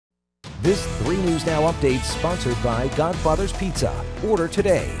This 3 News Now update sponsored by Godfather's Pizza. Order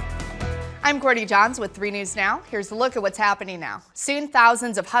today. I'm Courtney Johns with 3 News Now. Here's a look at what's happening now. Soon,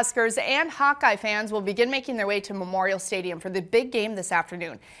 thousands of Huskers and Hawkeye fans will begin making their way to Memorial Stadium for the big game this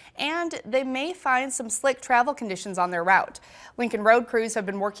afternoon. And they may find some slick travel conditions on their route. Lincoln road crews have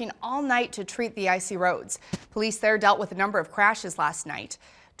been working all night to treat the icy roads. Police there dealt with a number of crashes last night.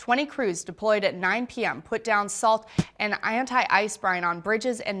 20 crews deployed at 9 p.m. put down salt and anti-ice brine on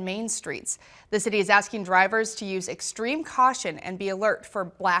bridges and main streets. The city is asking drivers to use extreme caution and be alert for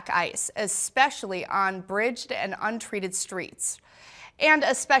black ice, especially on bridged and untreated streets. And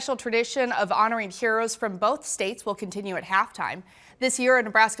a special tradition of honoring heroes from both states will continue at halftime. This year, a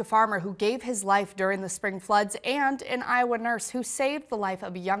Nebraska farmer who gave his life during the spring floods and an Iowa nurse who saved the life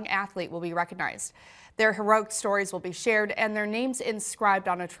of a young athlete will be recognized. Their heroic stories will be shared and their names inscribed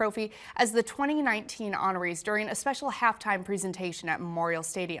on a trophy as the 2019 honorees during a special halftime presentation at Memorial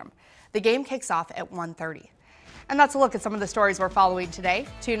Stadium. The game kicks off at 1:30. And that's a look at some of the stories we're following today.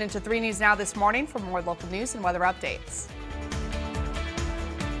 Tune into 3 News Now this morning for more local news and weather updates.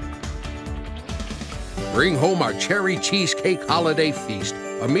 Bring home our cherry cheesecake holiday feast.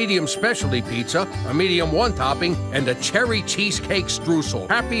 A medium specialty pizza, a medium one topping, and a cherry cheesecake streusel.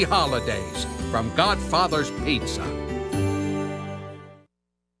 Happy holidays from Godfather's Pizza.